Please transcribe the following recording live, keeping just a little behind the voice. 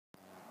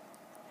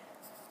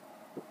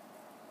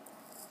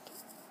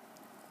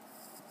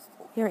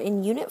You're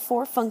in Unit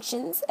 4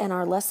 Functions, and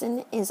our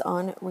lesson is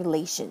on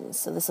relations.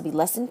 So this will be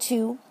Lesson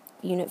 2,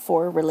 Unit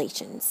 4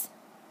 Relations.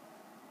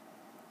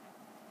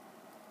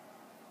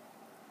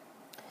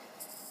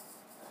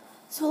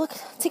 So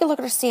take a look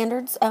at our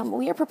standards.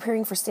 We are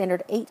preparing for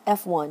Standard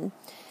 8F1.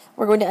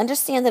 We're going to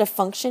understand that a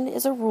function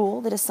is a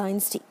rule that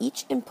assigns to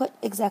each input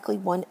exactly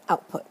one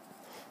output.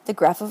 The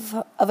graph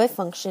of a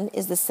function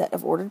is the set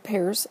of ordered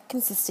pairs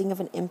consisting of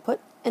an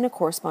input and a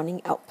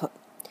corresponding output.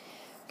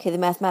 Okay, the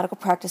mathematical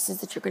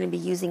practices that you're going to be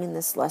using in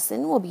this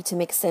lesson will be to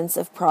make sense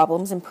of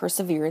problems and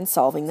persevere in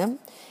solving them,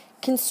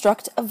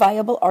 construct a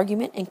viable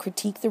argument and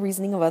critique the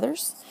reasoning of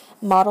others,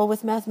 model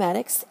with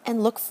mathematics,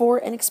 and look for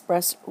and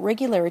express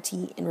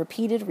regularity in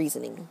repeated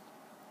reasoning.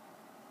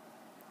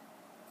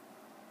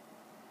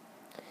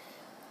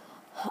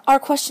 Our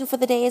question for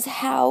the day is,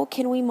 how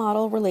can we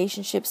model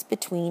relationships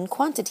between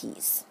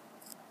quantities?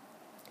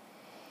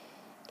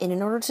 And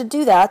in order to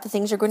do that, the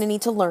things you're going to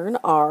need to learn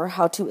are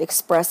how to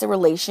express a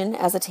relation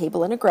as a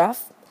table and a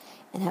graph,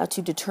 and how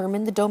to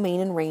determine the domain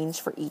and range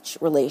for each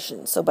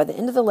relation. So by the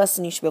end of the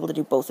lesson, you should be able to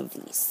do both of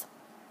these.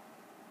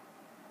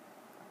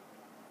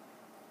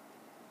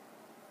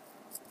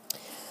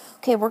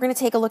 Okay, we're going to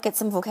take a look at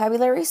some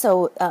vocabulary.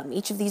 So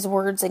each of these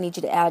words I need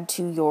you to add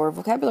to your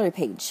vocabulary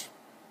page.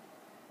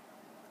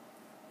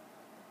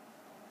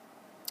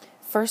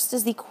 First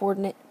is the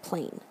coordinate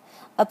plane.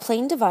 A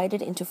plane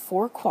divided into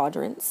 4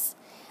 quadrants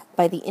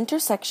by the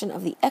intersection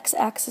of the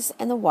x-axis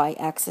and the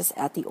y-axis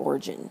at the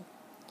origin.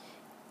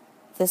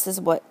 This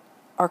is what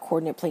our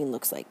coordinate plane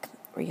looks like,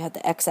 where you have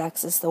the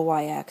x-axis, the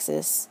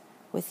y-axis,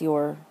 with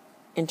your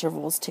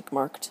intervals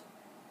tick-marked.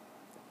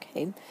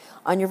 Okay.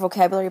 On your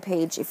vocabulary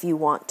page, if you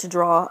want to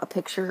draw a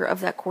picture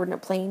of that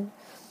coordinate plane,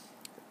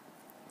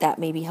 that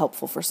may be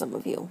helpful for some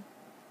of you.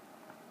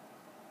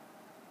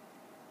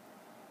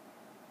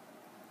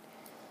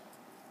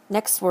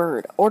 Next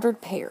word,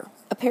 ordered pair.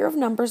 A pair of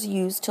numbers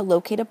used to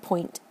locate a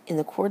point in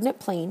the coordinate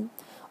plane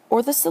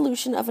or the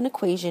solution of an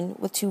equation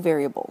with 2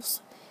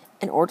 variables.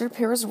 An ordered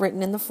pair is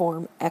written in the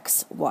form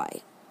x,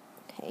 y.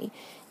 Okay.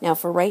 Now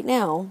for right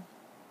now,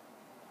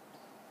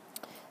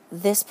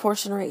 this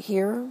portion right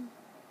here,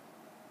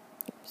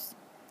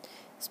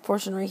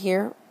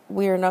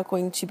 we are not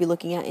going to be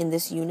looking at in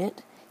this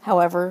unit.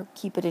 However,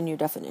 keep it in your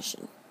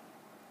definition.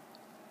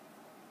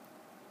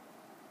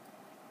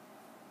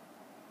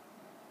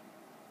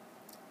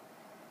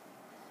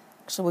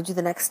 So we'll do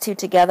the next two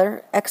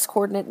together,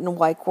 x-coordinate and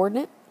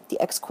y-coordinate. The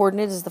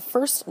x-coordinate is the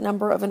first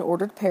number of an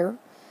ordered pair.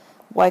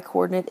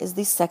 Y-coordinate is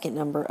the second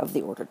number of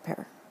the ordered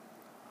pair.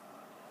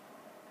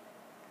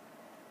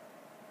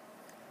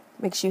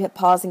 Make sure you hit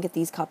pause and get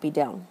these copied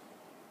down.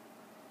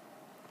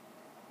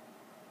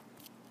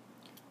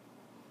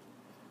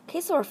 Okay,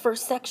 so our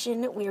first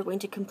section, we are going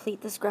to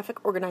complete this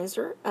graphic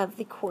organizer of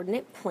the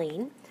coordinate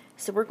plane.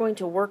 So we're going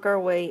to work our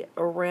way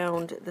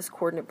around this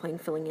coordinate plane,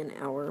 filling in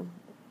our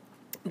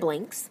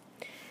blanks.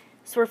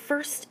 So our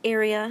first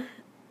area,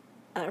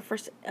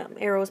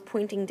 arrow is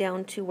pointing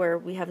down to where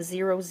we have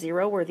 0,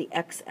 0, where the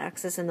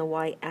x-axis and the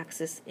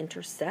y-axis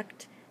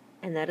intersect,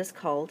 and that is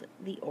called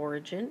the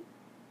origin.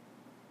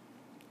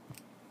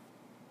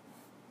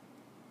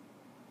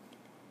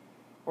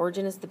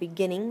 Origin is the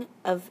beginning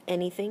of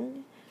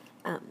anything.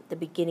 The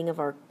beginning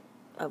of our,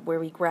 where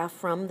we graph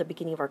from, the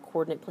beginning of our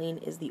coordinate plane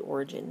is the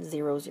origin,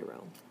 0,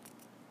 0.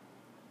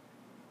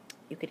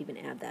 You could even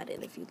add that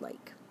in if you'd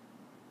like.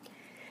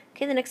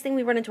 Okay, the next thing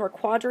we run into our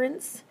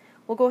quadrants.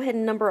 We'll go ahead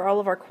and number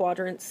all of our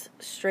quadrants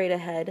straight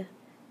ahead.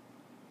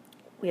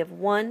 We have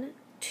 1,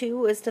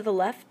 2 is to the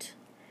left,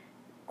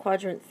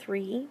 quadrant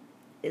 3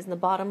 is in the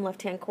bottom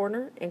left-hand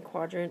corner, and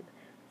quadrant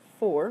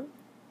 4,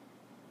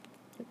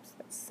 oops,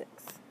 that's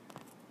 6.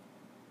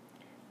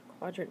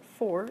 Quadrant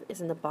 4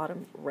 is in the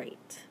bottom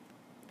right.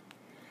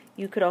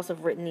 You could also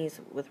have written these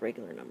with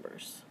regular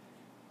numbers.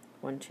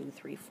 1, 2,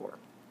 3, 4.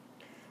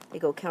 They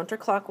go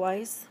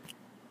counterclockwise.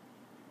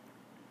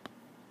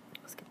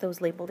 Let's get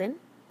those labeled in.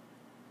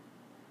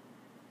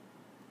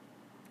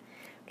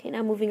 Okay,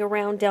 now moving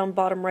around down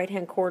bottom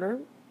right-hand corner,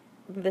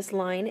 this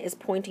line is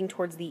pointing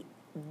towards the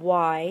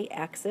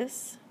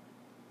y-axis.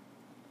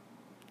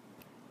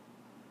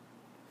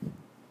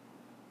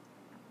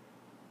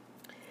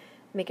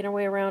 Making our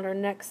way around, our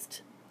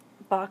next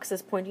box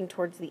is pointing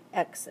towards the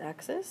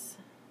x-axis.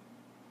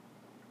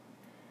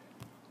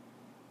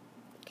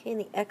 Okay, and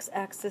the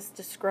x-axis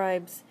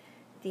describes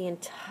the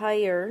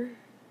entire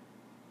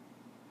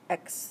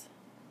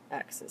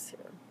x-axis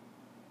here.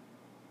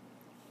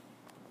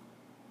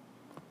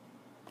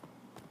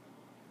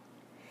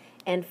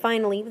 And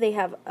finally, they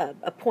have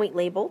a point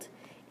labeled,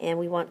 and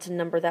we want to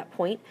number that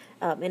point.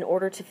 In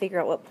order to figure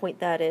out what point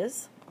that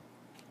is,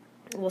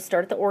 we'll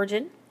start at the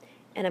origin,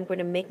 and I'm going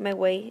to make my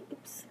way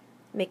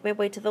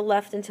to the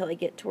left until I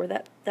get to where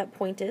that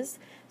point is.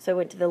 So I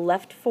went to the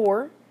left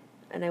 4,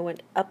 and I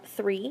went up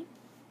 3.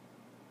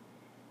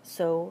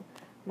 So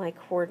my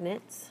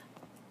coordinates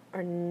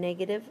are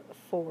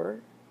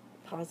 -4,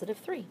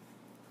 +3.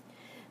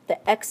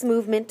 The x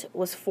movement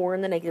was 4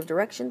 in the negative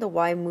direction. The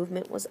y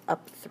movement was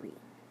up 3.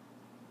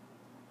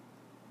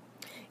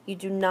 You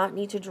do not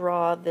need to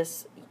draw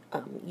this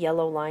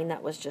yellow line.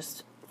 That was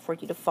just for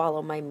you to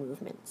follow my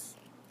movements.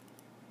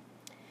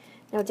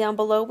 Now down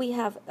below we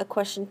have a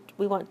question.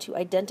 We want to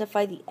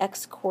identify the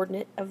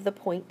x-coordinate of the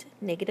point,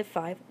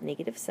 -5,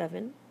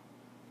 -7.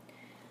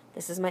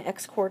 This is my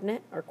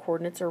x-coordinate. Our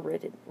coordinates are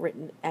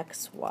written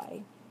x,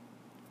 y.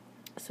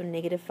 So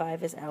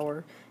 -5 is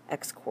our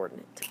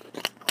x-coordinate.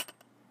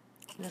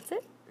 That's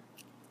it.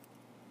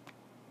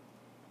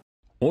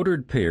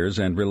 Ordered pairs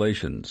and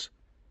relations.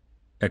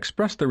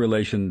 Express the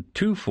relation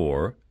 2,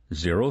 4,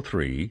 0,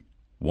 3,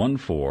 1,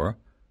 4,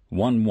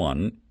 1,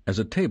 1 as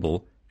a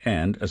table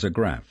and as a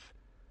graph.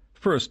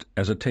 First,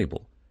 as a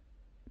table.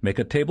 Make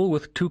a table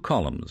with 2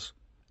 columns.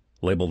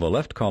 Label the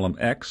left column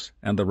X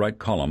and the right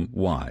column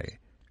Y.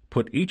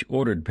 Put each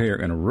ordered pair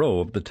in a row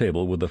of the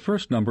table with the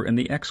first number in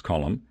the X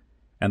column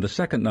and the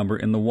second number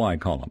in the Y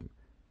column.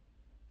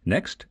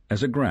 Next,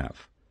 as a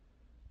graph.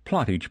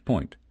 Plot each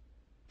point.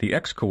 The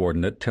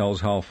x-coordinate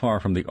tells how far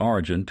from the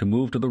origin to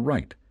move to the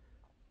right.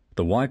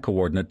 The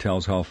y-coordinate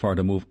tells how far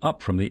to move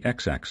up from the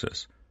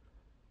x-axis.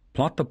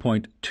 Plot the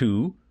point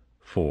 2,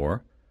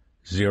 4,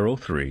 0,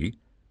 3,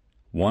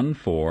 1,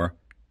 4,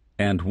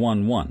 and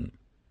 1, 1.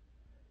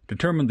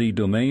 Determine the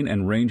domain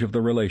and range of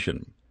the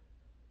relation.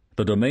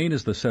 The domain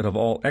is the set of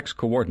all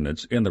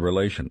x-coordinates in the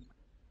relation.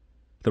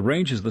 The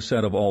range is the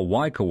set of all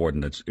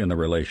y-coordinates in the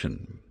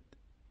relation.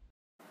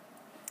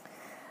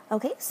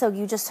 Okay, so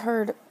you just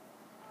heard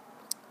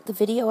the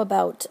video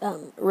about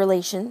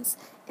relations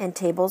and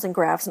tables and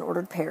graphs and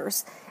ordered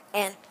pairs.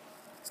 And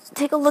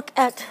take a look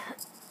at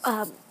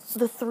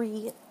the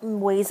 3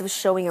 ways of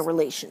showing a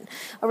relation.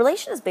 A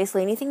relation is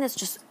basically anything that's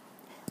just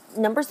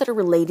numbers that are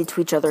related to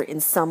each other in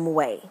some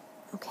way.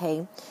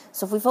 Okay,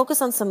 so if we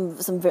focus on some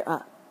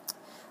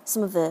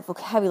of the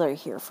vocabulary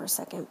here for a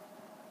second,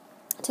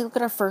 take a look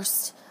at our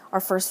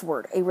first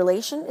word. A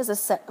relation is a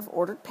set of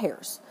ordered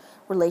pairs.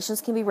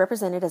 Relations can be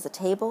represented as a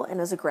table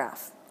and as a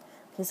graph.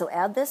 Okay, so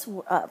add this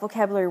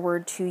vocabulary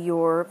word to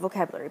your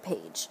vocabulary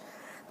page.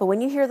 But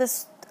when you hear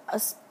us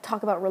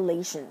talk about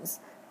relations,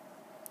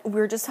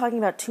 we're just talking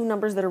about 2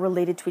 numbers that are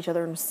related to each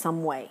other in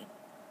some way.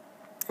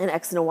 An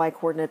x and a y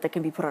coordinate that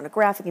can be put on a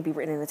graph, it can be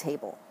written in a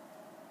table.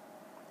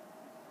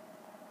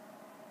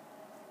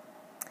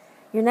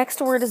 Your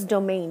next word is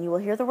domain. You will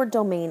hear the word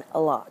domain a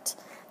lot.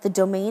 The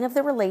domain of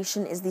the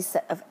relation is the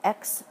set of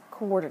x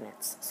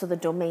coordinates. So the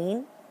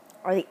domain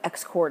are the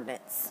x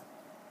coordinates.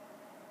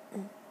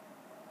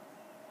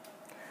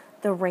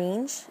 The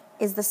range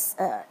is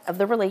of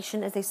the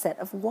relation is a set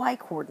of y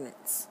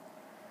coordinates.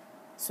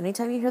 So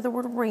anytime you hear the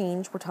word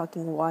range, we're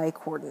talking y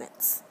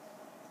coordinates.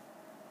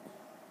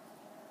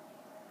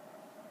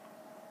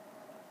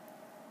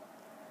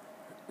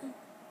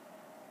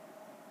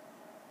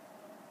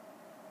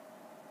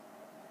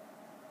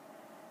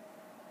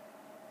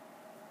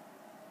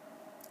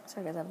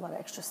 Sorry guys, I have a lot of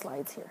extra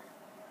slides here.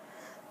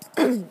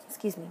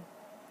 Excuse me.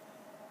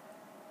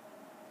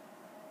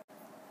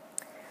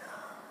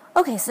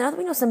 Okay, so now that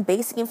we know some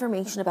basic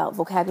information about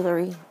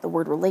vocabulary, the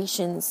word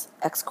relations,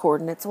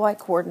 x-coordinates,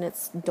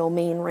 y-coordinates,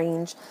 domain,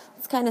 range,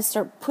 let's kind of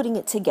start putting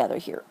it together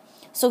here.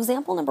 So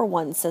example number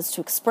 1 says to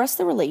express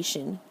the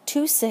relation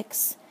 2,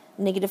 6,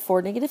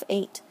 -4,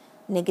 -8,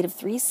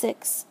 -3,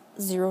 6,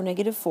 0,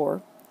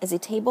 -4 as a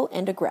table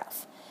and a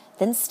graph.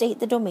 Then state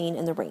the domain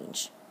and the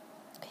range.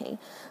 Okay,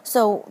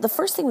 so the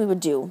first thing we would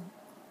do,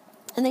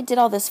 and they did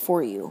all this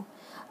for you,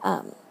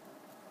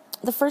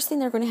 the first thing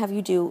they're going to have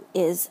you do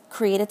is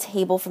create a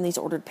table from these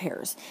ordered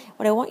pairs.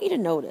 What I want you to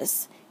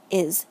notice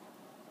is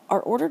our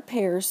ordered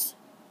pairs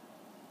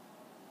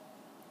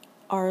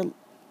are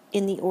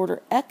in the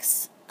order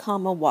x,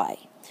 comma,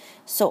 y.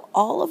 So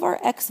all of our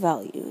x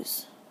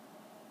values,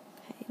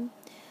 okay,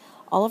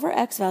 all of our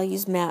x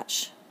values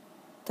match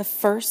the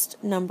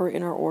first number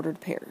in our ordered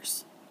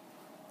pairs.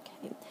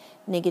 Okay,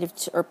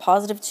 -2 or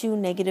 +2,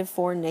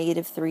 -4,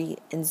 -3,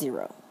 and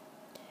 0.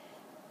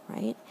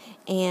 Right?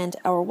 And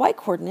our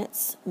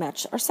y-coordinates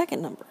match our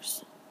second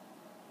numbers.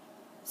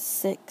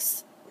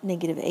 6,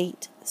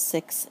 -8,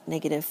 6,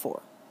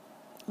 -4.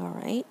 All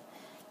right?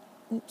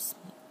 Oops.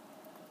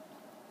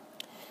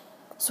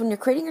 So when you're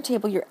creating your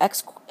table, your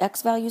x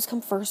values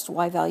come first,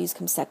 y values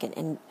come second.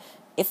 And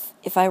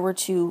if I were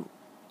to,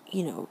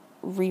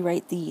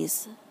 rewrite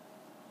these,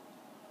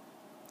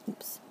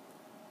 oops.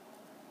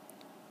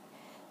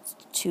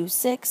 2,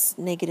 6,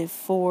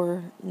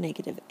 -4,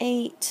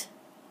 -8,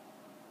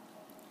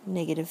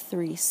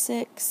 -3,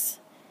 6,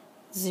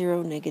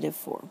 0,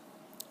 -4.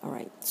 All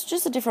right, it's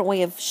just a different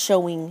way of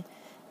showing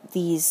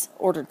these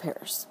ordered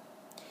pairs.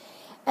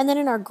 And then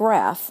in our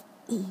graph,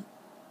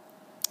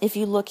 if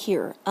you look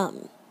here,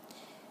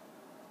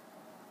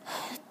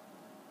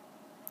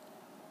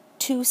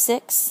 2,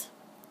 6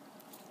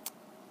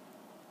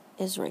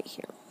 is right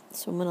here.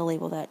 So I'm going to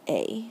label that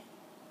A.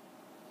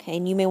 Okay,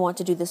 and you may want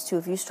to do this too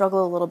if you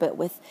struggle a little bit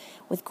with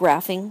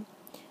graphing.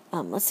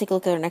 Let's take a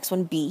look at our next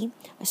one, B.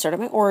 I start at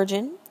my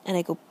origin, and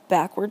I go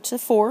backward to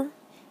 4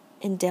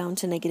 and down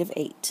to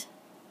 -8.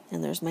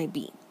 And there's my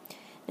B.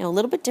 Now, a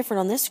little bit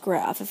different on this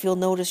graph, if you'll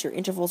notice your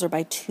intervals are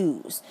by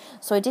 2s.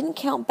 So I didn't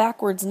count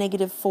backwards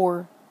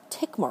 -4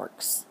 tick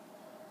marks.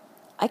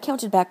 I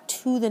counted back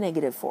to the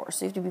 -4.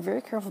 So you have to be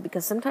very careful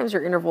because sometimes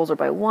your intervals are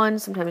by 1,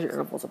 sometimes your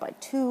intervals are by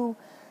 2,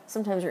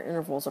 sometimes your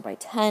intervals are by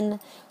 10.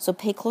 So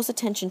pay close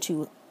attention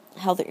to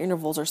how the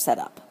intervals are set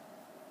up.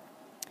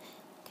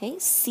 Okay,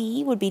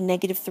 C would be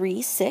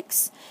 -3,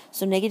 6.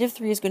 So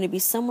 -3 is going to be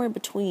somewhere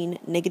between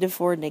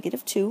 -4 and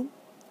 -2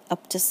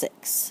 up to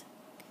 6.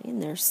 Okay,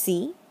 and there's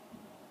C.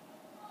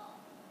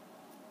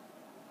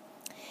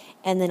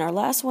 And then our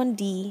last one,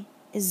 D,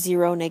 is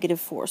 0,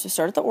 -4. So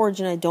start at the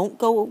origin. I don't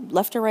go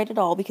left or right at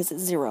all because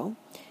it's 0.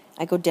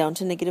 I go down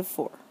to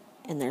 -4,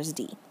 and there's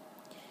D.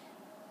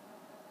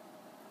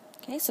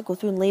 Okay, so go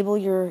through and label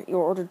your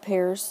ordered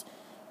pairs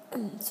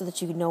so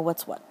that you can know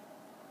what's what.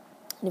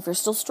 And if you're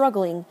still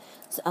struggling,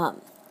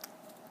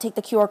 take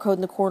the QR code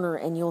in the corner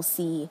and you'll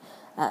see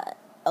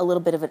a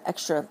little bit of an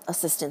extra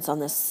assistance on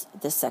this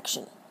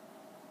section.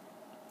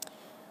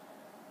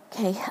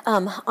 Okay,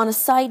 on a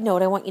side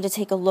note, I want you to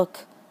take a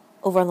look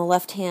over on the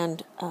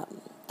left-hand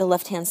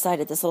side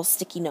of this little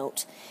sticky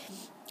note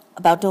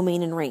about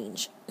domain and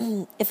range.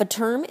 If a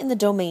term in the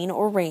domain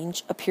or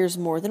range appears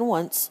more than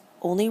once,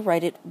 only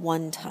write it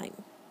one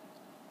time.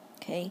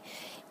 Okay,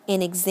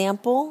 in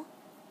example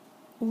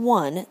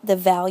 1, the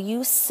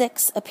value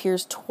 6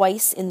 appears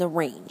twice in the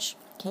range.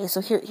 Okay,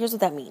 so here's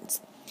what that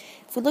means.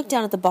 If we look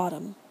down at the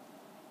bottom,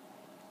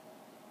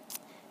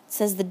 it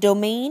says the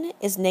domain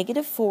is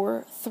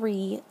 -4,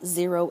 3,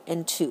 0,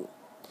 and 2.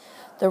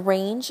 The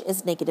range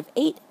is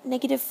 -8,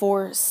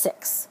 -4,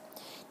 6.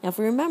 Now if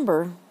we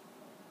remember,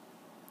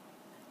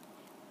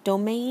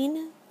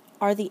 domain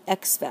are the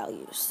x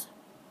values.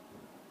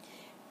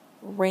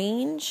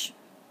 Range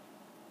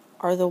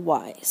are the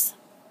y's.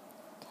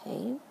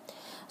 Okay.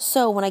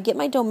 So when I get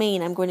my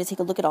domain, I'm going to take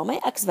a look at all my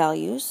x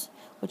values,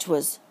 which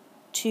was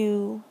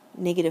 2,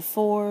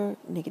 -4,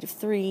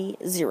 -3,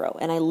 0.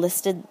 And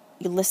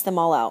you list them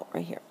all out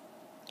right here.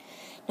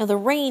 Now the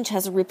range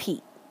has a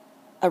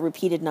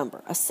repeated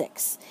number, a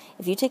 6.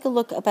 If you take a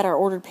look up at our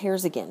ordered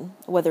pairs again,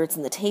 whether it's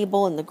in the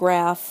table, in the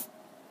graph.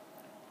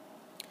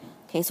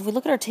 Okay, so if we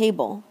look at our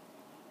table,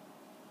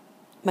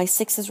 my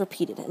 6 is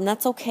repeated, and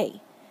that's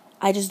okay.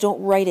 I just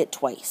don't write it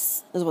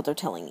twice, is what they're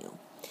telling you.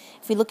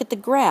 If we look at the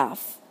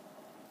graph,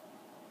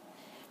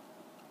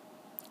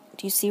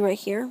 do you see right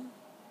here?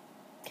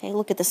 Okay,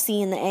 look at the C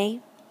and the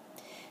A.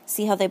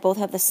 See how they both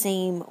have the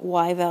same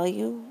Y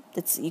value?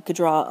 You could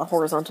draw a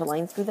horizontal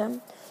line through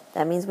them.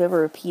 That means we have a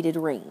repeated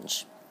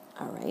range.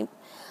 All right.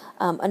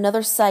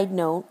 Another side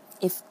note,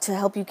 to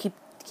help you keep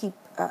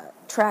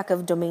track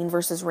of domain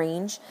versus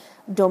range,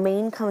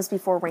 domain comes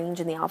before range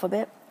in the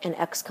alphabet, and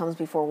X comes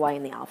before Y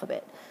in the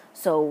alphabet.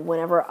 So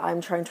whenever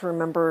I'm trying to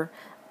remember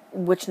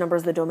which number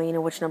is the domain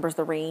and which number is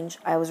the range,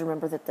 I always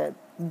remember that the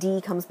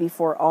D comes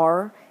before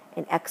R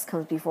and X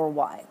comes before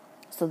Y.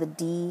 So the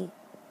D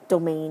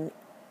domain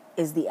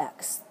is the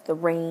X. The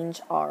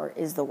range R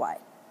is the Y.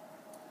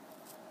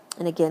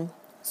 And again,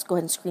 let's go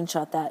ahead and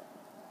screenshot that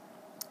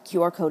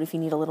QR code if you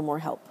need a little more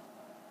help.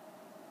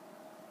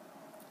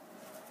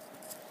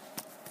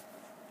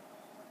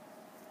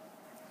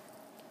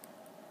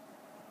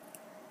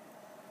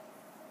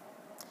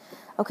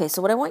 Okay,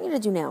 so what I want you to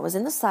do now is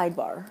in the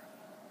sidebar,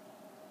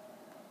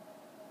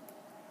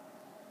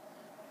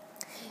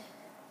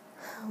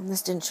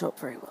 this didn't show up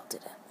very well,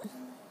 did it?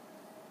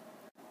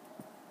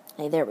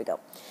 Hey, there we go.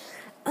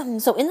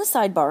 So in the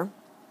sidebar,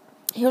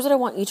 here's what I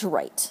want you to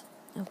write.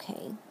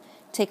 Okay,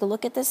 take a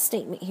look at this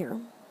statement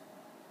here.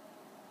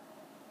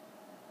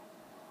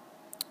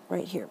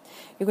 Right here.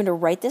 You're going to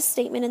write this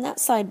statement in that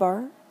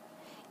sidebar,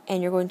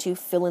 and you're going to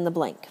fill in the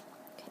blank.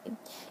 Okay.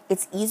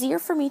 It's easier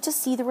for me to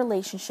see the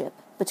relationship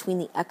between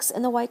the x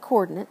and the y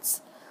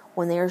coordinates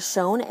when they are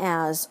shown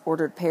as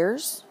ordered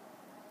pairs,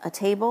 a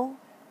table,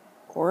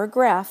 or a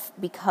graph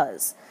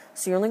because.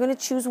 So you're only going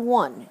to choose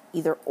one,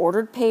 either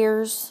ordered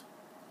pairs,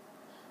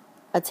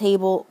 a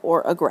table,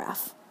 or a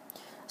graph.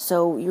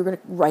 So you're going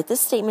to write this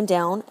statement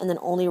down and then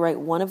only write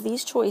one of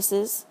these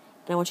choices,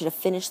 and I want you to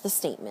finish the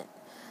statement.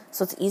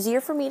 So it's easier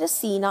for me to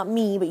see, not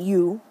me, but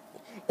you.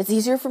 It's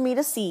easier for me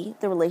to see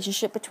the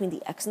relationship between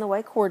the x and the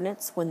y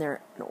coordinates when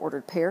they're an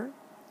ordered pair,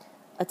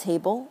 a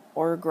table,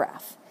 or a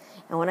graph.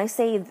 And when I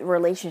say the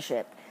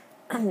relationship,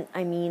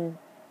 I mean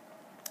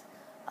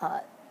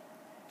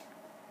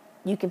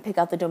you can pick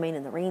out the domain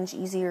and the range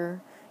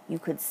easier. You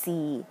could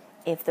see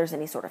if there's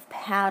any sort of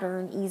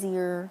pattern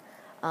easier.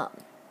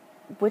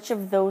 Which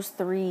of those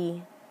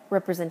three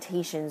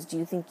representations do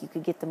you think you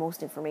could get the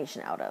most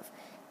information out of?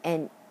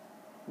 And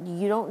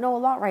you don't know a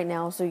lot right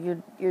now, so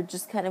you're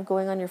just kind of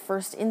going on your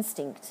first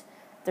instinct.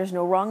 There's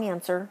no wrong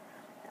answer.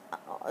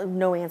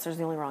 No answer is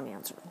the only wrong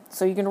answer.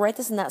 So you're going to write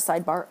this in that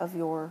sidebar of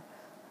your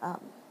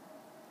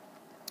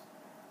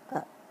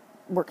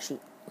worksheet.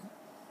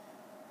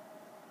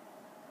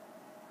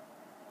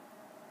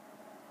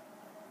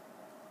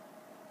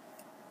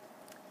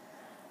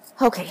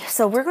 Okay,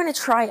 so we're going to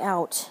try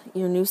out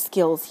your new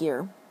skills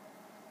here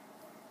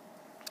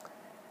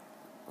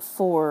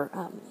for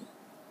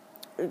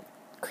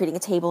creating a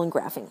table and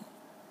graphing.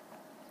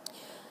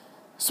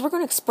 So we're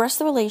going to express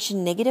the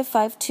relation negative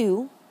 5,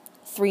 2,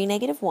 3,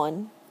 negative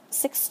 1,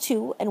 6,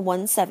 2, and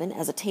 1, 7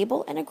 as a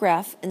table and a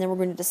graph, and then we're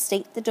going to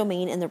state the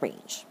domain and the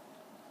range.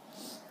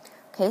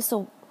 Okay,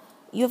 so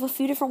you have a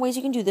few different ways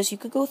you can do this. You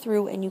could go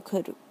through and you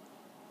could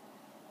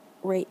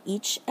write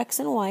each x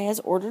and y as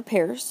ordered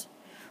pairs,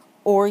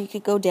 or you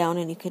could go down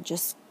and you could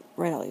just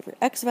write all of your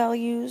x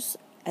values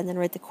and then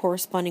write the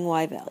corresponding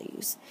y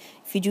values.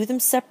 If you do them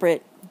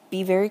separate,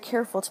 be very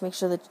careful to make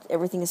sure that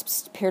everything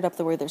is paired up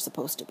the way they're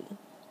supposed to be.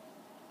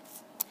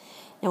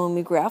 Now when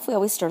we graph, we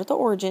always start at the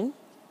origin.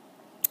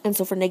 And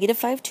so for negative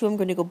 5, 2, I'm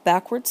going to go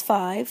backwards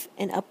 5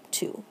 and up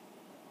 2.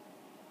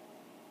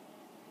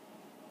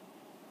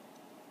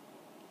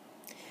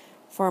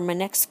 For my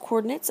next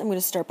coordinates, I'm going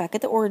to start back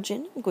at the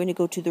origin. I'm going to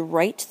go to the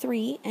right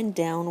 3 and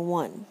down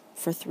 1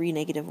 for 3,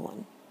 negative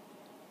 1.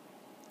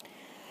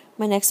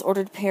 My next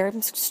ordered pair,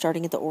 I'm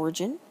starting at the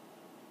origin.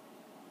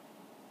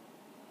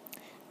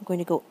 I'm going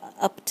to go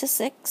up to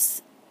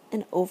 6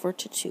 and over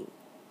to 2.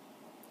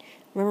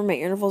 Remember, my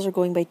intervals are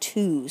going by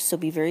 2s, so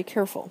be very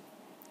careful.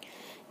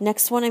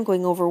 Next one, I'm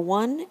going over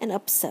 1 and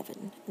up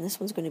 7. And this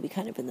one's going to be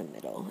kind of in the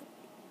middle.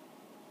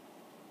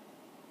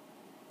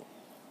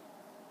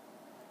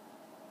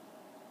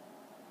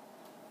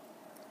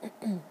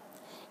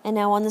 And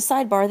now on the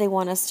sidebar, they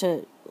want us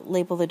to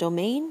label the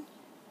domain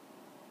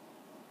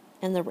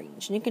and the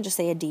range. And you can just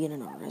say a D and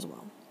an R as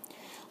well.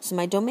 So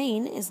my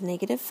domain is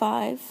negative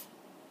 5,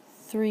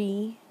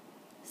 3,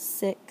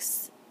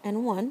 6,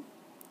 and 1.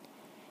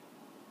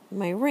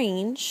 My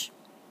range,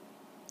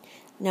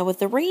 now with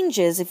the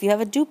ranges, if you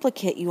have a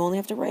duplicate, you only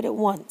have to write it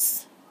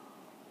once.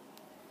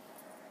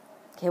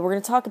 Okay, we're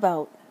going to talk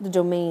about the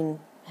domain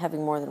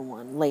having more than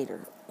one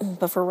later.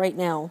 But for right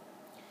now,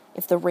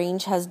 if the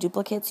range has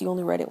duplicates, you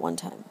only write it one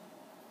time.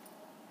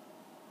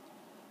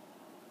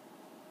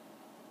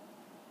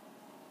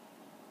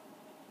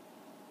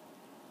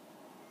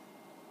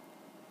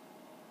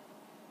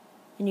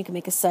 And you can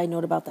make a side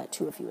note about that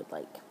too if you would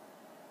like.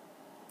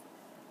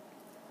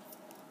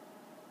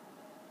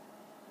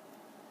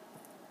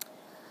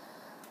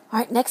 All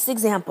right, next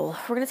example.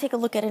 We're going to take a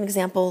look at an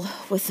example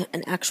with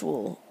an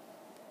actual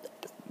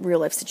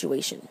real-life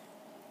situation.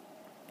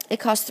 It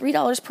costs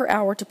 $3 per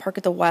hour to park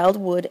at the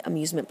Wildwood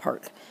Amusement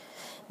Park.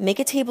 Make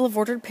a table of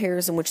ordered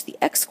pairs in which the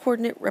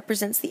x-coordinate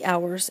represents the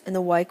hours and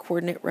the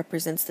y-coordinate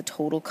represents the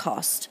total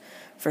cost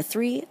for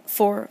 3,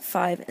 4,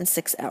 5, and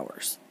 6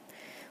 hours.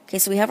 Okay,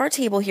 so we have our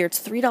table here. It's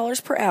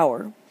 $3 per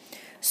hour.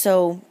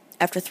 So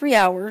after 3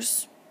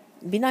 hours,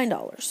 it'd be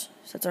 $9. So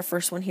that's our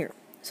first one here.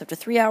 So after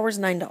 3 hours,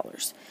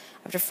 $9.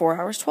 After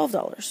 4 hours,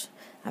 $12.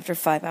 After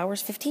 5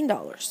 hours,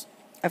 $15.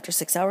 After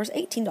 6 hours,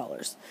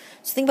 $18.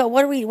 So think about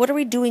what are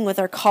we doing with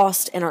our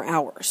cost and our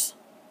hours?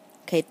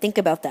 Okay, think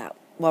about that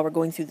while we're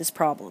going through this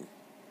problem.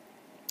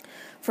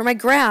 For my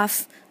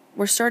graph,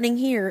 we're starting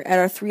here at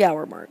our 3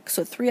 hour mark.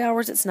 So at 3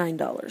 hours, it's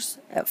 $9.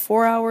 At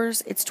 4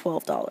 hours, it's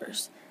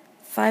 $12.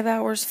 5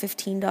 hours,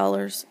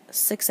 $15.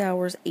 6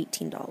 hours,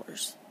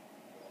 $18.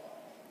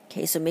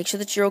 Okay, so make sure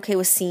that you're okay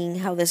with seeing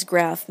how this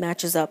graph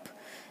matches up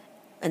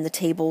in the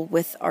table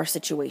with our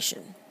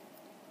situation.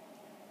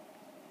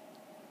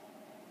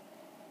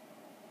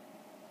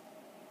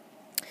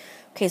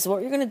 Okay, so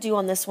what you're going to do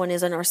on this one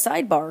is on our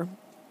sidebar,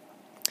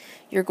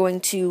 you're going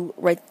to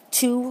write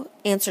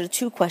answer to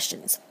 2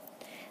 questions.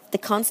 The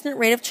constant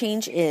rate of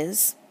change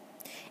is,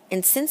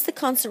 and since the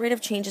constant rate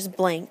of change is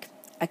blank,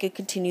 I could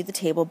continue the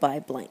table by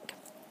blank.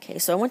 Okay,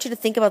 so I want you to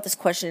think about this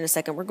question in a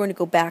second. We're going to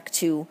go back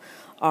to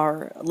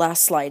our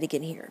last slide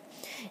again here.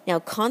 Now,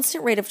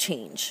 constant rate of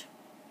change.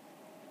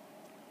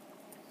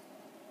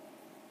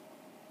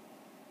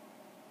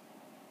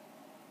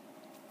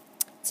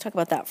 Let's talk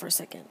about that for a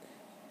second.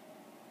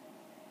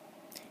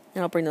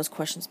 And I'll bring those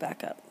questions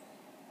back up.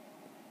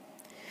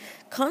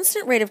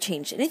 Constant rate of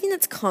change. Anything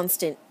that's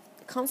constant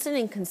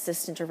and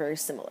consistent are very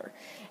similar.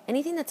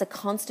 Anything that's a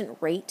constant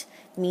rate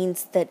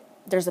means that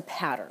there's a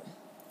pattern.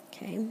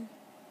 Okay?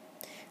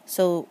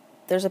 So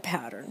there's a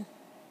pattern.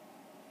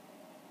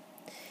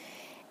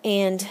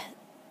 And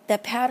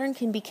that pattern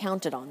can be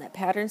counted on. That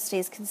pattern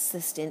stays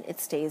consistent. It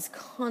stays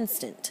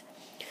constant.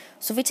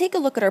 So if we take a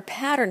look at our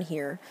pattern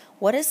here,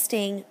 what is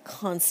staying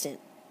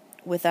constant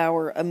with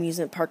our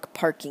amusement park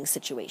parking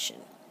situation?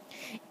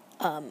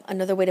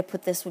 Another way to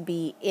put this would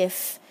be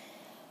if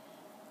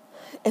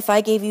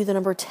I gave you the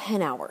number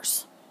 10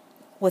 hours,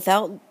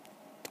 without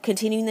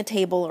continuing the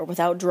table or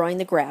without drawing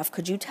the graph,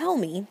 could you tell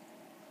me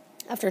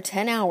after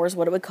 10 hours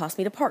what it would cost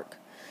me to park?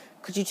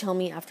 Could you tell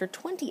me after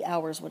 20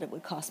 hours what it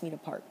would cost me to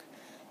park?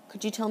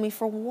 Could you tell me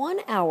for 1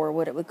 hour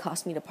what it would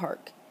cost me to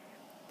park?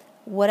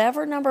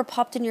 Whatever number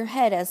popped in your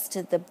head as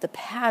to the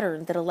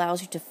pattern that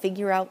allows you to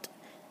figure out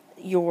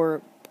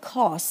your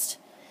cost,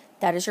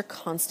 that is your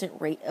constant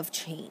rate of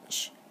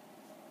change.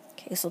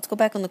 Okay, so let's go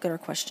back and look at our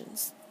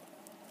questions.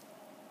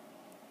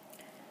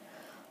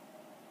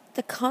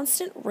 The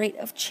constant rate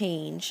of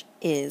change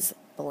is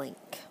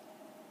blank.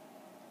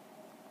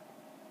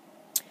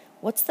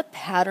 What's the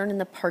pattern in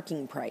the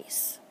parking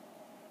price?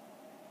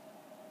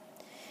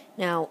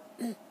 Now,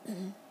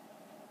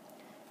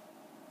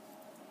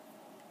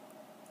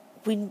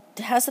 it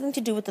has something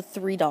to do with the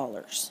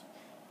 $3.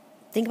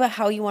 Think about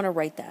how you want to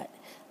write that.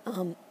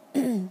 And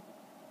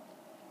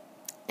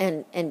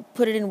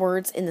put it in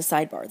words in the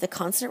sidebar. The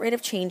constant rate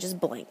of change is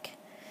blank.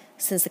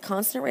 Since the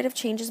constant rate of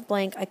change is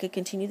blank, I could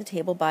continue the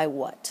table by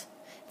what?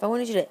 If I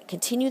wanted you to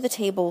continue the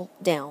table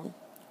down,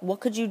 what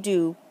could you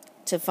do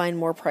to find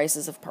more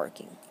prices of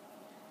parking?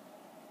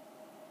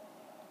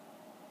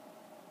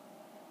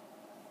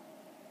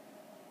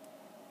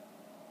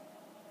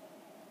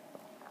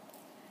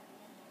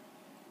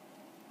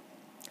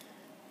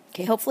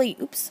 Okay, hopefully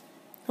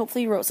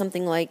you wrote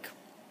something like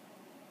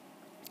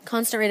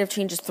constant rate of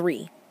change is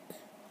 3.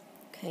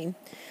 Okay,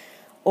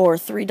 or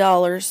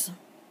 $3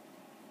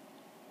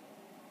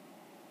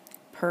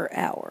 per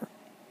hour.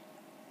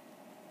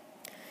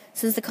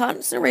 Since the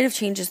constant rate of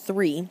change is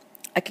 3,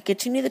 I could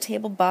continue the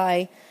table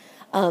by,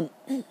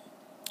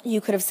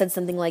 you could have said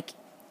something like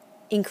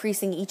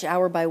increasing each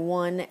hour by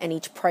 1 and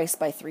each price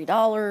by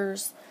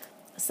 $3,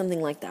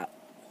 something like that.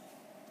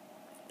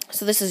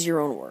 So this is your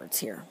own words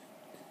here.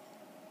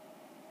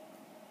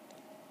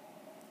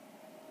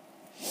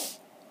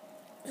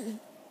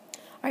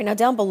 All right, now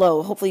down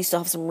below, hopefully you still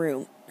have some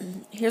room.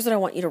 Here's what I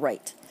want you to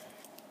write.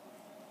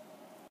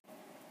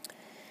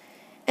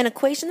 An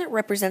equation that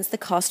represents the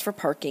cost for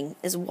parking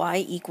is y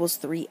equals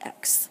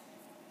 3x.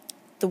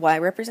 The y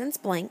represents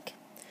blank,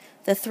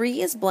 the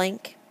 3 is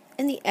blank,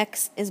 and the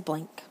x is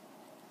blank.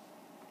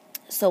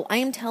 So I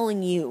am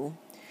telling you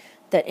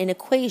that an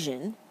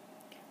equation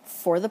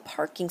for the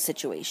parking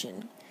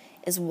situation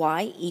is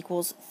y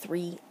equals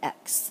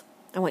 3x.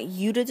 I want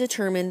you to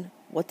determine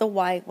what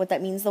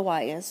that means the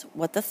y is,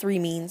 what the 3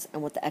 means,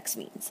 and what the x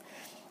means.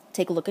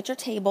 Take a look at your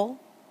table.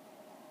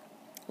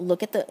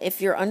 If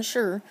you're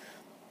unsure,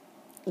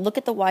 look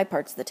at the y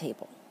parts of the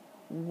table.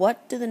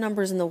 What do the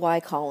numbers in the y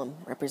column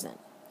represent?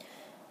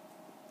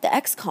 The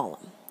x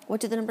column.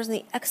 What do the numbers in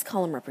the x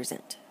column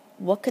represent?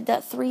 What could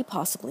that 3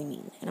 possibly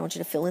mean? And I want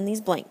you to fill in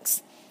these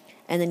blanks.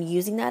 And then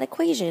using that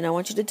equation, I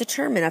want you to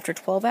determine after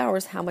 12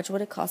 hours how much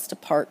would it cost to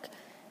park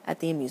at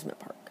the amusement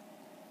park.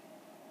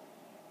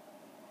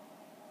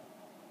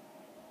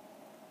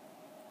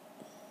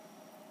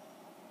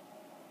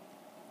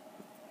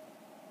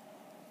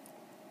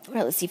 All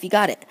right, let's see if you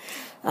got it.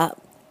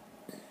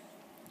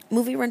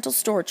 Movie rental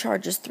store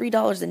charges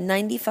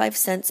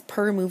 $3.95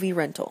 per movie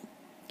rental.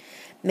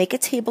 Make a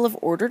table of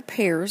ordered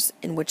pairs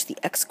in which the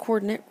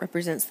x-coordinate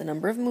represents the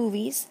number of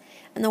movies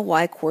and the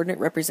y-coordinate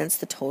represents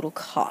the total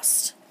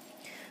cost.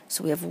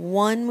 So we have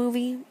 1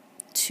 movie,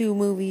 2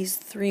 movies,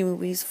 3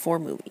 movies, 4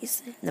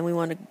 movies. And then we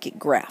want to get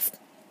graphed.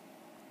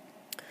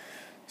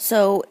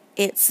 So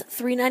it's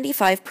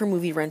 $3.95 per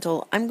movie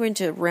rental. I'm going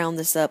to round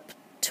this up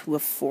to a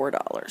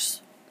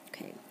 $4.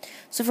 Okay.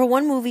 So for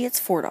 1 movie, it's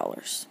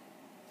 $4.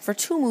 For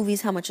 2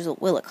 movies, how much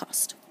will it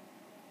cost?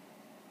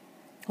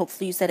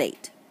 Hopefully you said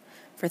 8.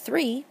 For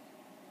 3,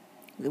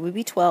 it would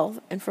be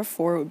 12, and for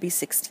 4, it would be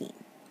 16.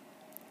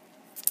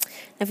 Now,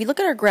 if you look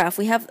at our graph,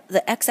 we have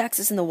the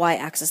x-axis and the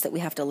y-axis that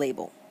we have to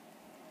label.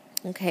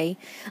 Okay?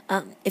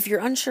 If you're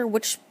unsure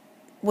which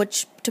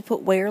to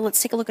put where,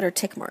 let's take a look at our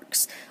tick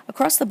marks.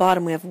 Across the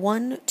bottom, we have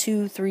 1,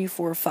 2, 3,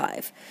 4,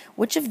 5.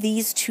 Which of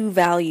these 2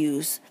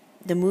 values,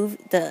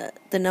 the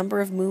number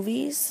of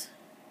movies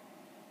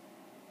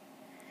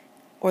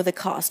or the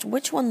cost,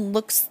 which one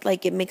looks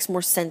like it makes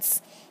more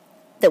sense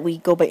that we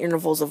go by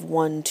intervals of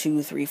 1,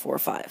 2, 3, 4,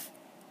 5?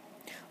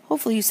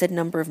 Hopefully you said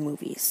number of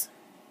movies.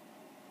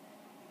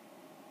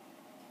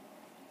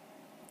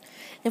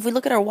 If we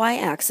look at our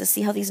y-axis,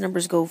 see how these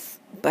numbers go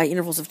by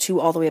intervals of 2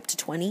 all the way up to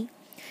 20?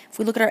 If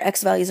we look at our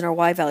x values and our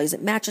y values,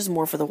 it matches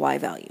more for the y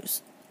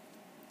values.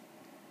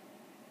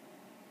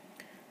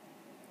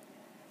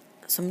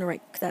 So I'm going to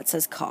write, that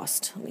says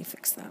cost. Let me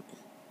fix that.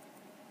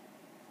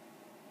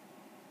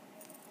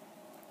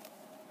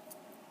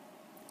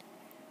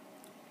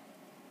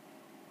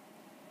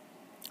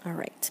 All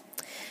right.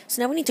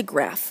 So now we need to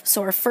graph.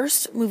 So our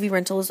first movie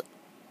rental is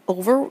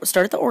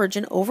start at the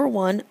origin, over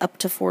 1, up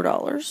to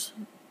 $4.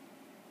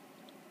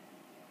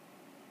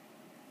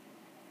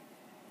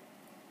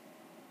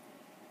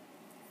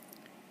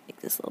 Make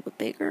this a little bit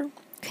bigger.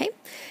 Okay.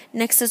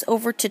 Next is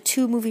over to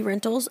 2 movie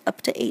rentals,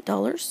 up to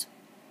 $8.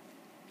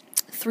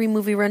 3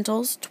 movie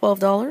rentals,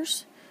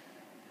 $12.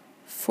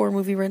 4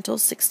 movie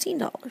rentals,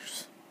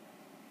 $16.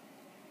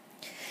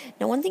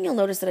 Now, one thing you'll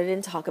notice that I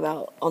didn't talk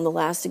about on the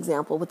last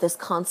example with this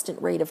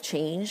constant rate of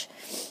change,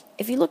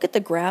 if you look at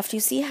the graph, you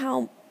see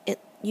how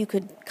you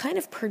could kind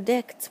of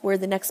predict where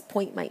the next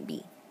point might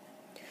be.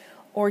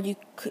 Or you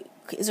could,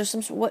 is there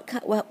some,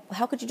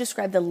 how could you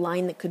describe the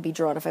line that could be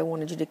drawn if I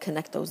wanted you to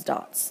connect those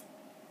dots?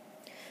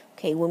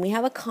 Okay, when we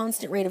have a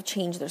constant rate of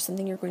change, there's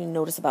something you're going to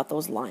notice about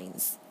those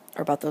lines,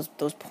 or about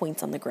those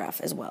points on the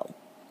graph as well.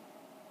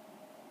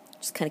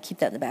 Just kind of keep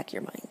that in the back of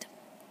your mind.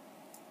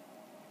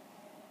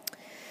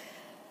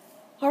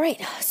 All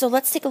right, so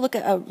let's take a look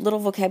at a little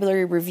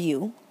vocabulary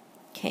review.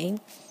 Okay,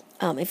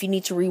 if you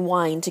need to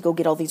rewind to go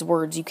get all these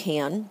words, you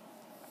can.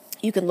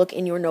 You can look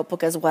in your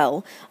notebook as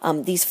well.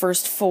 These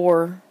first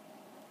 4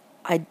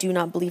 I do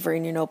not believe are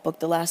in your notebook.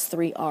 The last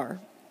three are.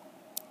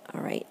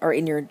 All right, or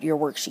in your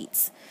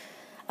worksheets.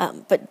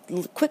 But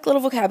quick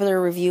little vocabulary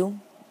review.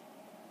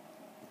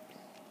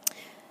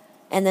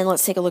 And then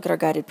let's take a look at our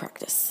guided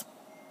practice.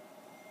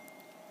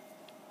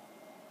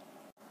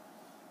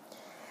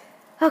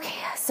 Okay,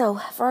 so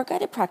for our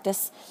guided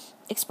practice,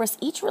 express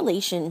each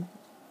relation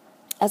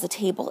as a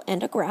table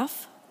and a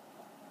graph.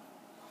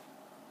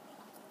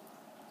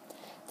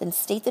 Then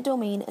state the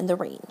domain and the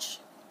range.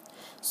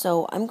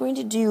 So I'm going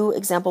to do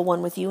example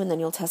 1 with you, and then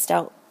you'll test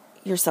out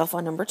yourself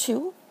on number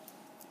 2.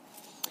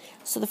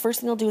 So the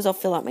first thing I'll do is I'll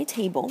fill out my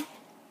table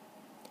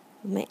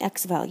with my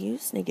x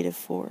values,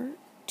 -4,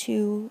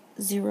 2,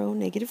 0,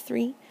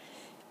 -3.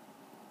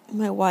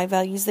 My y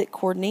values that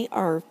coordinate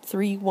are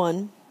 3,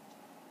 1,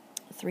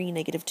 3,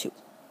 -2.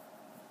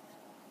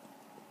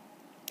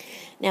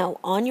 Now,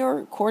 on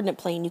your coordinate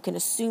plane, you can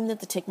assume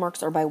that the tick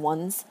marks are by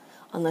ones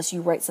unless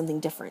you write something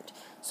different.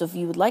 So if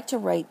you would like to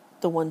write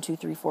the 1, 2,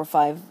 3, 4,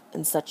 5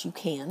 and such, you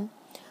can,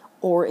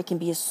 or it can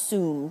be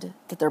assumed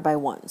that they're by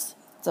ones.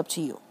 It's up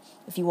to you.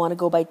 If you want to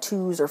go by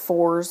 2s or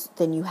 4s,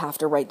 then you have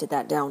to write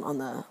that down on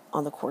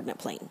the coordinate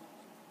plane.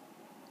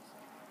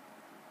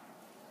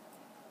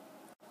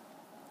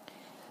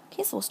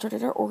 Okay, so we'll start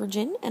at our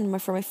origin,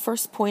 and for my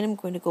first point, I'm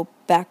going to go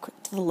back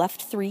to the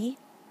left 4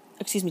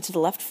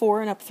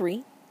 and up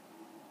 3.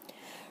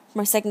 For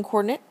my second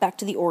coordinate, back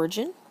to the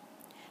origin.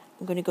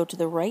 I'm going to go to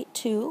the right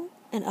 2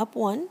 and up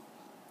 1.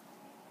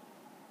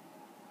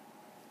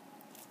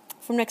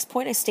 From next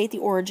point, I state the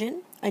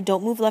origin. I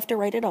don't move left or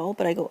right at all,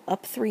 but I go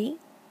up 3.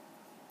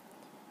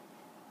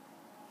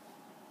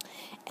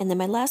 And then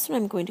my last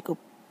one, I'm going to go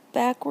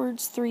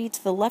backwards 3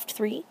 to the left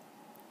 3,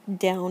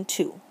 down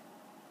 2.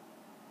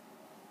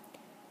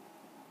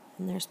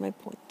 And there's my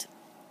point.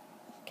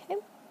 Okay.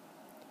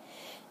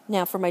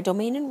 Now for my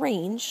domain and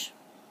range,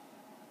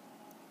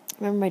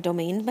 remember my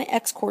domain, my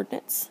x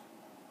coordinates.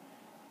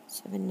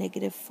 So I have a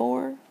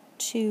 -4,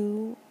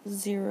 2,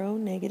 0,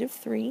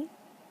 -3.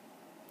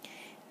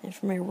 And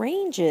for my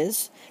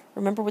ranges,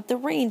 remember with the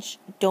range,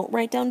 don't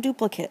write down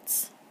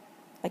duplicates.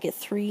 I get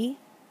 3,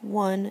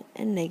 1,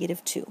 and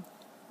 -2.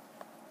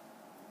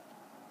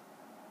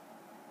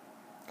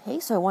 Okay,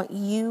 so I want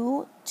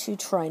you to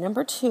try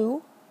number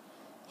 2.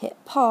 Hit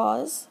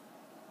pause.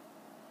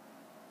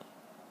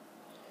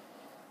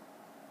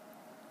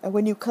 And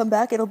when you come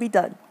back, it'll be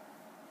done.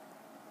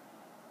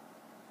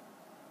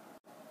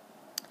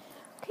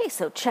 Okay,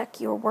 so check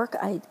your work.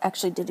 I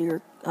actually did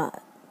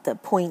the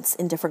points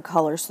in different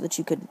colors so that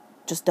you could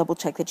just double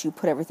check that you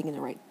put everything in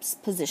the right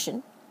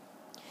position.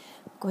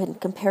 Go ahead and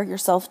compare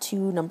yourself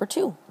to number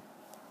 2.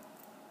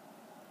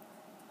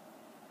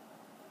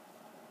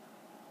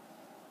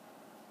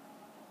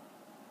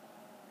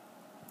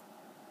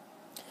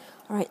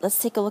 All right, let's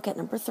take a look at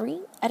number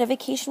 3. At a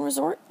vacation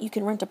resort, you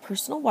can rent a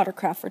personal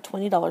watercraft for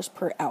 $20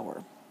 per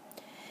hour.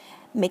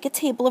 Make a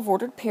table of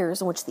ordered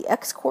pairs in which the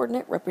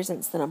x-coordinate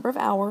represents the number of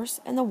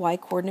hours and the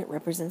y-coordinate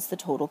represents the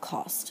total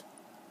cost.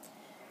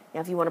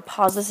 Now, if you want to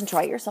pause this and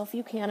try it yourself,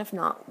 you can. If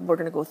not, we're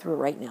going to go through it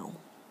right now.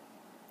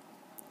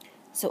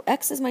 So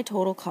x is my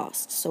total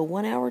cost. So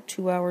 1 hour,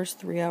 2 hours,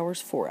 3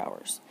 hours, 4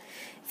 hours.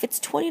 If it's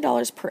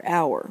 $20 per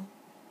hour,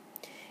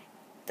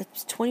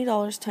 that's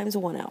 $20 times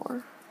 1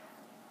 hour.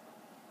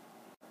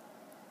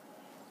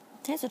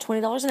 Okay, so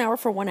 $20 an hour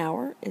for 1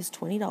 hour is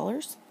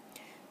 $20.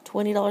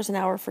 $20 an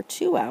hour for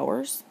 2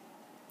 hours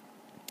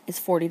is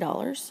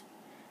 $40.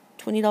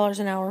 $20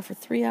 an hour for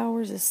 3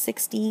 hours is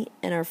 $60,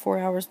 and our 4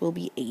 hours will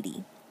be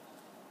 $80.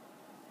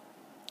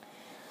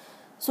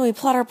 So we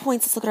plot our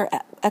points. Let's look at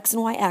our x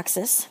and y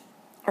axis.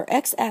 Our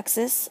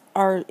x-axis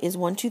is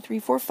 1, 2, 3,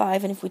 4,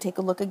 5, and if we take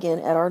a look again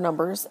at our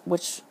numbers,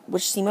 which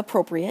seem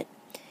appropriate,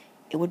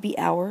 it would be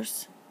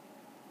hours.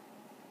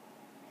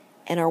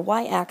 And our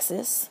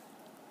y-axis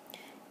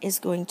is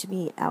going to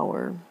be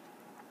our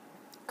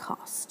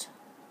cost.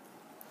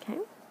 Okay?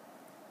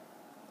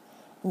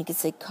 And you could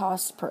say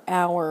cost per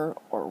hour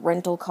or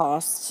rental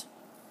cost.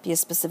 Be as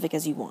specific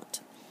as you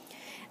want.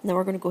 And then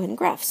we're going to go ahead and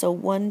graph. So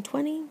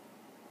 120,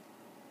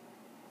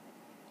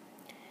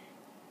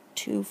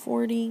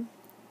 240,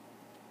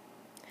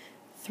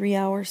 3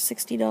 hours,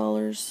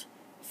 $60,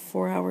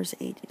 4 hours,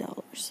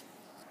 $80.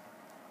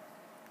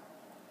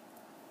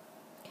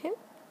 Okay?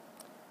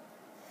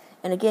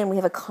 And again, we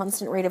have a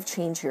constant rate of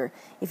change here.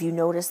 If you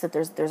notice that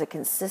there's a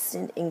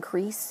consistent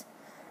increase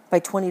by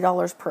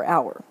 $20 per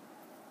hour.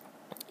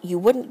 You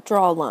wouldn't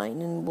draw a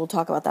line, and we'll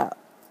talk about that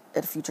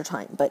at a future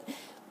time, but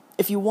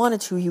if you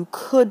wanted to, you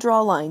could draw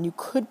a line. You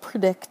could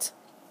predict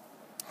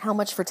how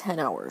much for 10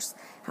 hours,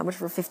 how much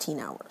for 15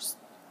 hours.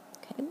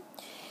 Okay.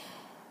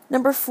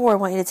 Number 4, I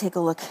want you to take a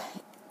look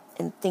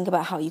and think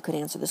about how you could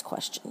answer this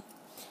question.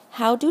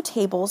 How do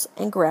tables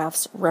and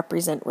graphs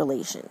represent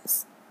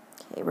relations?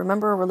 Okay,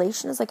 remember, a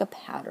relation is like a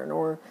pattern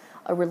or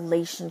a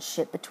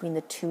relationship between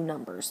the two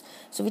numbers.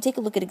 So if you take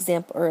a look at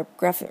example or a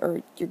graph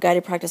or your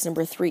guided practice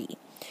number 3,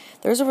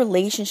 there's a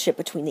relationship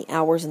between the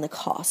hours and the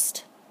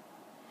cost.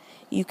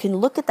 You can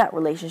look at that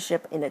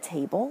relationship in a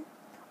table,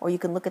 or you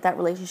can look at that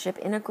relationship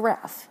in a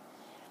graph.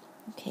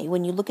 Okay,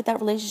 when you look at that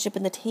relationship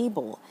in the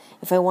table,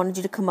 if I wanted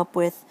you to come up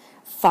with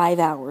 5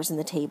 hours in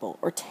the table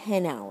or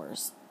 10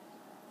 hours,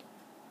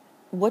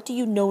 what do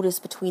you notice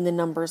between the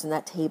numbers in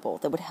that table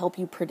that would help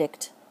you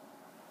predict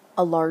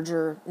a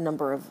larger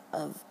number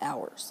of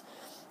hours?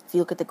 If you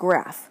look at the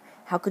graph,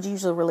 how could you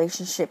use the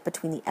relationship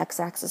between the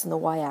x-axis and the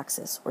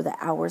y-axis, or the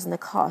hours and the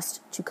cost,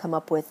 to come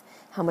up with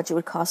how much it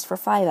would cost for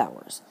 5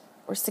 hours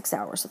or 6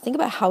 hours? So think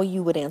about how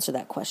you would answer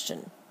that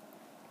question.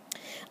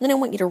 And then I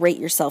want you to rate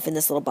yourself in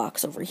this little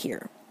box over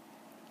here.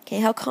 Okay,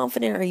 how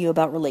confident are you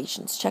about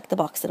relations? Check the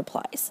box that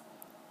applies.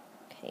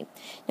 Okay,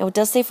 now it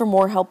does say for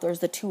more help, there's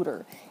the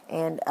tutor,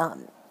 and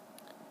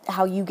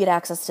how you get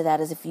access to that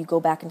is if you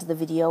go back into the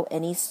video,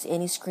 any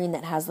screen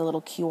that has the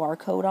little QR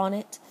code on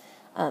it,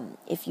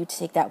 if you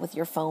take that with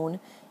your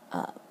phone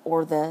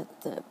or the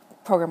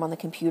program on the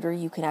computer,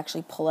 you can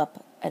actually pull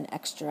up an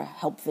extra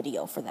help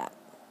video for that.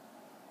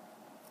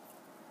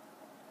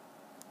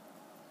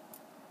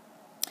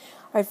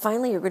 All right,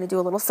 finally, you're going to do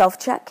a little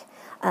self-check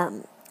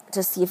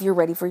to see if you're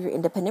ready for your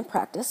independent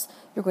practice.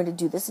 You're going to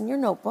do this in your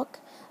notebook.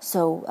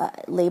 So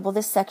label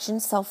this section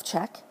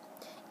self-check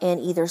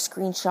and either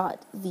screenshot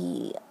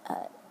the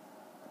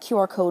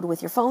QR code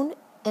with your phone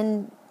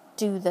and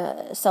do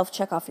the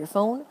self-check off your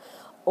phone,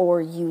 or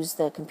use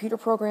the computer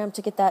program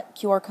to get that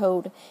QR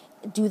code.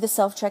 Do the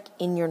self-check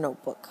in your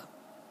notebook.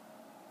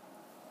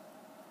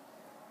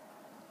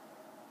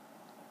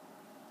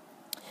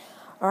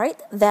 All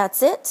right,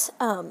 that's it.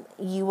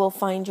 You will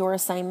find your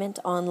assignment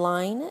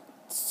online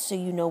so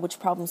you know which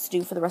problems to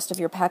do for the rest of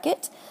your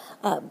packet.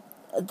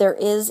 There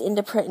is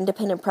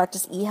independent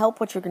practice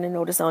e-help. What you're going to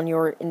notice on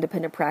your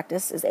independent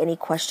practice is any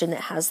question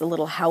that has the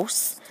little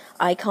house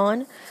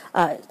icon.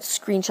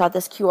 Screenshot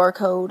this QR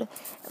code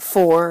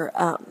for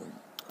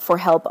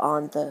help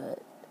on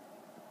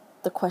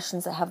the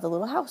questions that have the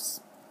little house.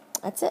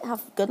 That's it.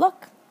 Have good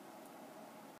luck.